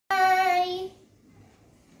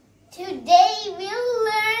Today we'll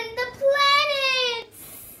learn the planets.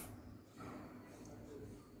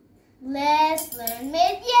 Let's learn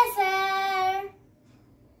with Yasser.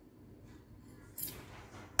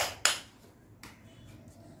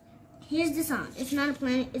 Here's the sun. It's not a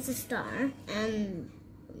planet, it's a star. And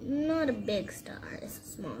not a big star, it's a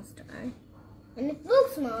small star. And it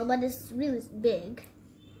looks small, but it's really big.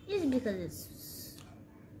 It's because it's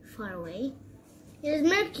far away. Here's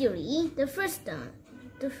Mercury, the first star,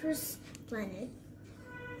 the first planet.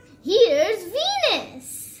 Here's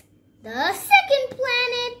Venus, the second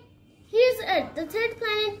planet. Here's Earth, the third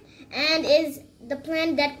planet, and is the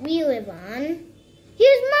planet that we live on.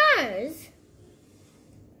 Here's Mars.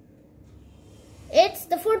 It's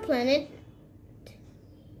the fourth planet.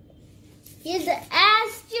 Here's the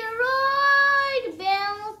asteroid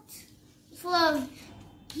belt full of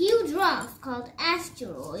huge rocks called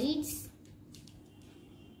asteroids.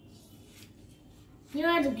 Here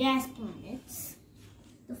are the gas planets.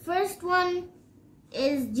 The first one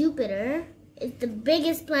is Jupiter. It's the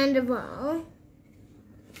biggest planet of all.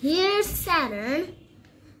 Here's Saturn,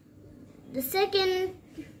 the second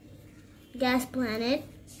gas planet.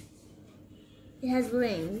 It has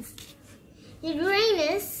rings.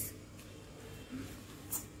 Uranus,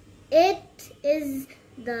 it is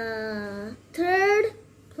the third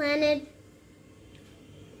planet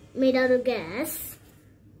made out of gas.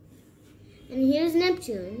 And here's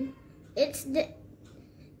Neptune. It's the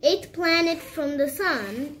 8th planet from the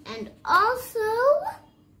sun and also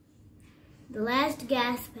the last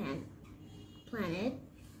gas planet.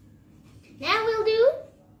 Now we'll do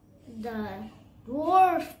the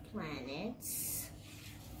dwarf planets.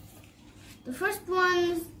 The first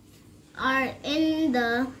ones are in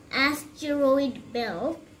the asteroid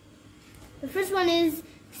belt. The first one is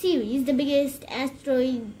Ceres, the biggest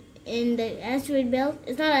asteroid in the asteroid belt.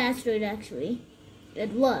 It's not an asteroid actually.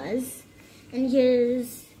 It was. And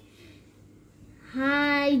here's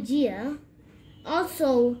Hygeia,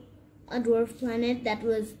 also a dwarf planet that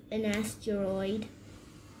was an asteroid.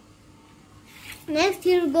 Next,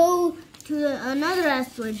 here we go to another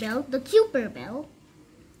asteroid belt, the Kuiper belt.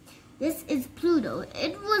 This is Pluto.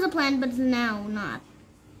 It was a planet, but it's now not.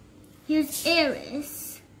 Here's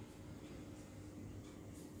Eris.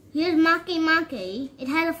 Here's Makemake. It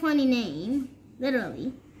has a funny name,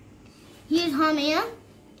 literally. Here's Haumea.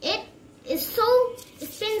 It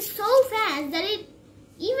spins so fast that it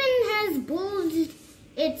even has bulged.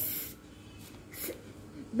 It's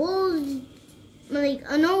bulged like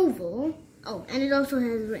an oval. Oh, and it also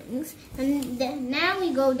has rings. And then now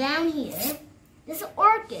we go down here. This is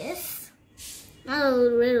Orcus, not a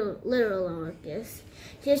literal Orcus.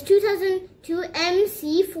 Here's 2002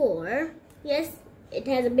 MC4. Yes, it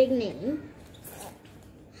has a big name.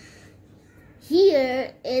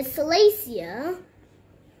 Here is Salacia.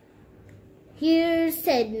 Here's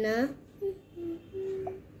Sedna.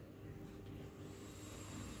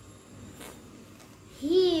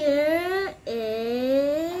 Here is,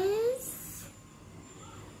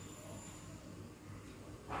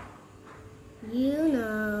 you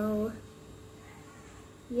know,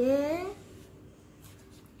 yeah,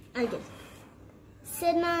 I guess,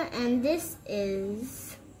 Sedna, and this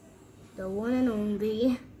is the one and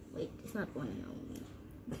only, wait, it's not one and only.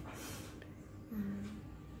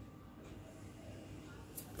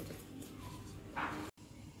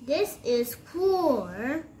 This is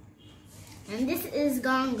Core, and this is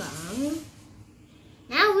Gonggong.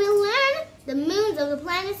 Now we'll learn the moons of the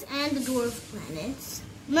planets and the dwarf planets.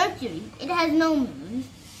 Mercury, it has no moons.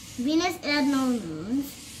 Venus, it has no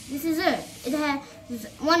moons. This is Earth. It has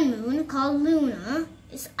one moon called Luna.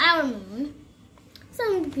 It's our moon.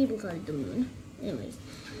 Some people call it the moon. Anyways,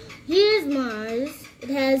 here's Mars. It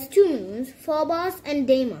has 2 moons, Phobos and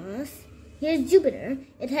Deimos. Here's Jupiter.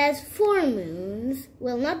 It has 4 moons.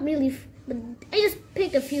 Well, not really, but I just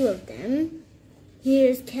picked a few of them.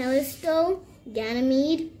 Here's Callisto,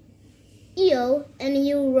 Ganymede, Io, and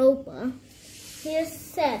Europa. Here's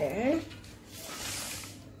Saturn.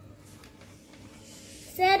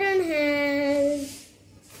 Saturn has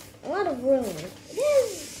a lot of rings. It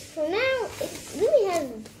has, for now, it really has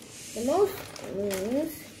the most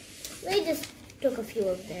moons. They just took a few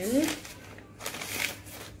of them.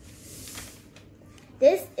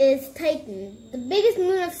 This is Titan, the biggest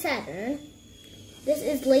moon of Saturn. This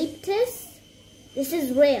is Leptis. This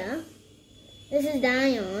is Rhea. This is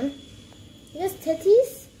Dione. This is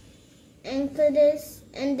Tethys, Enceladus,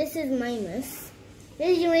 and this is Mimas.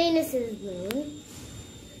 This is Uranus's moon.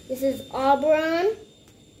 This is Oberon,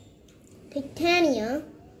 Titania,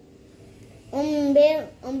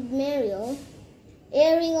 Umbriel,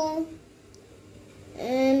 Ariel,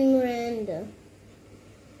 and Miranda.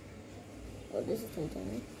 Oh, this is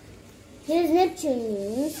Titan. Here's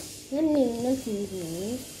Neptune's moons.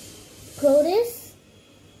 Protus,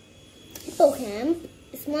 Hippocamp,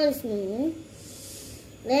 smallest moon.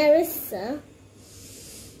 Larissa,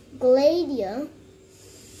 Gladia,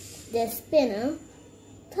 Despina,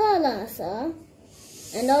 Thalassa,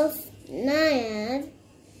 and also Naiad,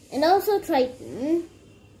 and also Triton.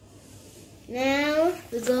 Now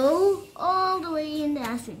we go all the way in the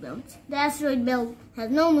asteroid belt. The asteroid belt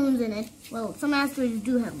has no moons in it. Well, some asteroids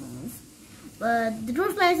do have moons, but the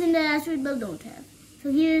dwarf planets in the asteroid belt don't have.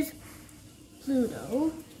 So here's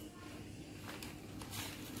Pluto.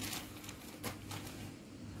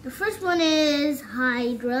 The first one is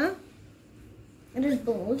Hydra. It is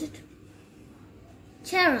bulged.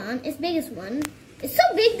 Charon, its biggest one. It's so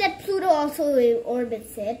big that Pluto also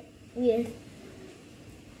orbits it. Weird.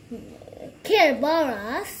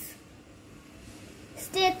 Kerberos,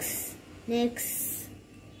 Styx, Nix,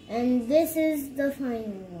 and this is the final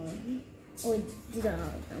one. Oh, these are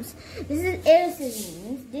holograms. This is Eris's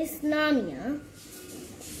moon. This is Namia.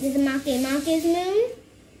 This is Make's moon.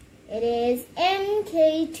 It is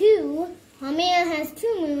MK2. Haumea has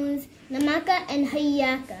 2 moons, Namaka and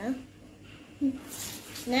Hyakka.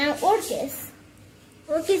 Now Orcus.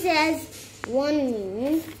 Orcus has 1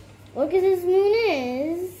 moon. Orcus's moon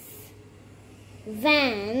is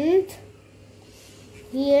Vant.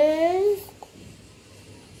 Here's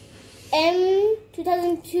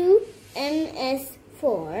M2002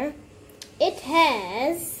 MS4. It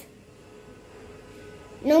has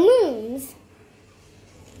no moons.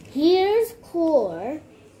 Here's Core.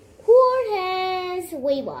 Core has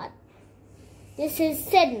Waybot. This is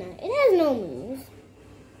Sedna. It has no moons.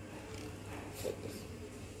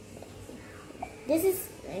 This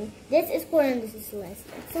is Core and this is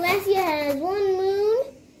Celestia. Celestia has 1 moon.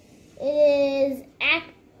 It is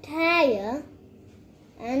Actaia.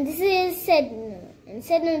 And this is Sedna. And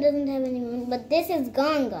Sedna doesn't have any moon. But this is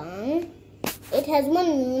Gonggong. It has 1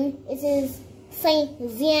 moon. It is Saint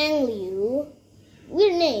Xiangliu.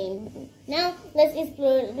 Weird name. Now let's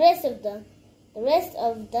explore the rest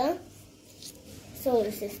of the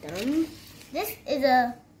solar system. This is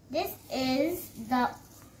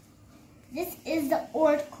the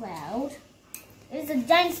Oort cloud. It is a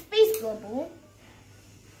giant space bubble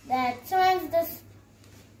that surrounds the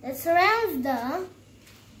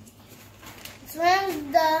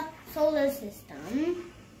solar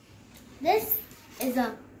system. This is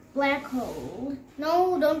a black hole.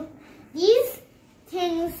 No, don't. These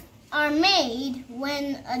things are made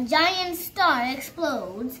when a giant star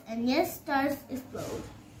explodes, and yes, stars explode.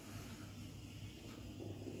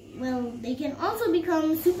 Well, they can also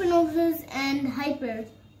become supernovas and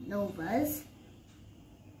hypernovas.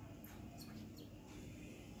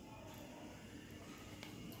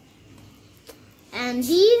 And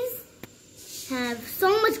these have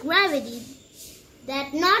so much gravity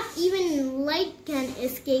that not even light can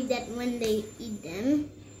escape that when they eat them.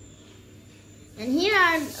 And here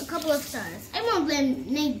are a couple of stars. I won't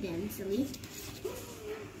name them, silly.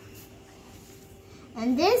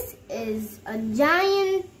 And this is a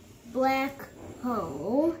giant black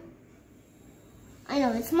hole. I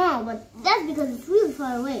know it's small, but that's because it's really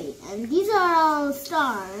far away. And these are all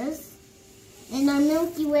stars in our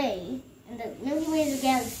Milky Way. And the Milky Way is a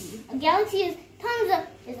galaxy. A galaxy is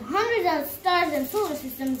hundreds of stars and solar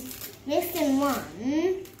systems mixed in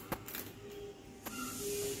one.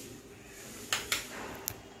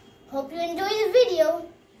 Hope you enjoyed the video.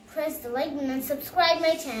 Press the like button and subscribe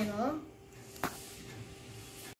my channel.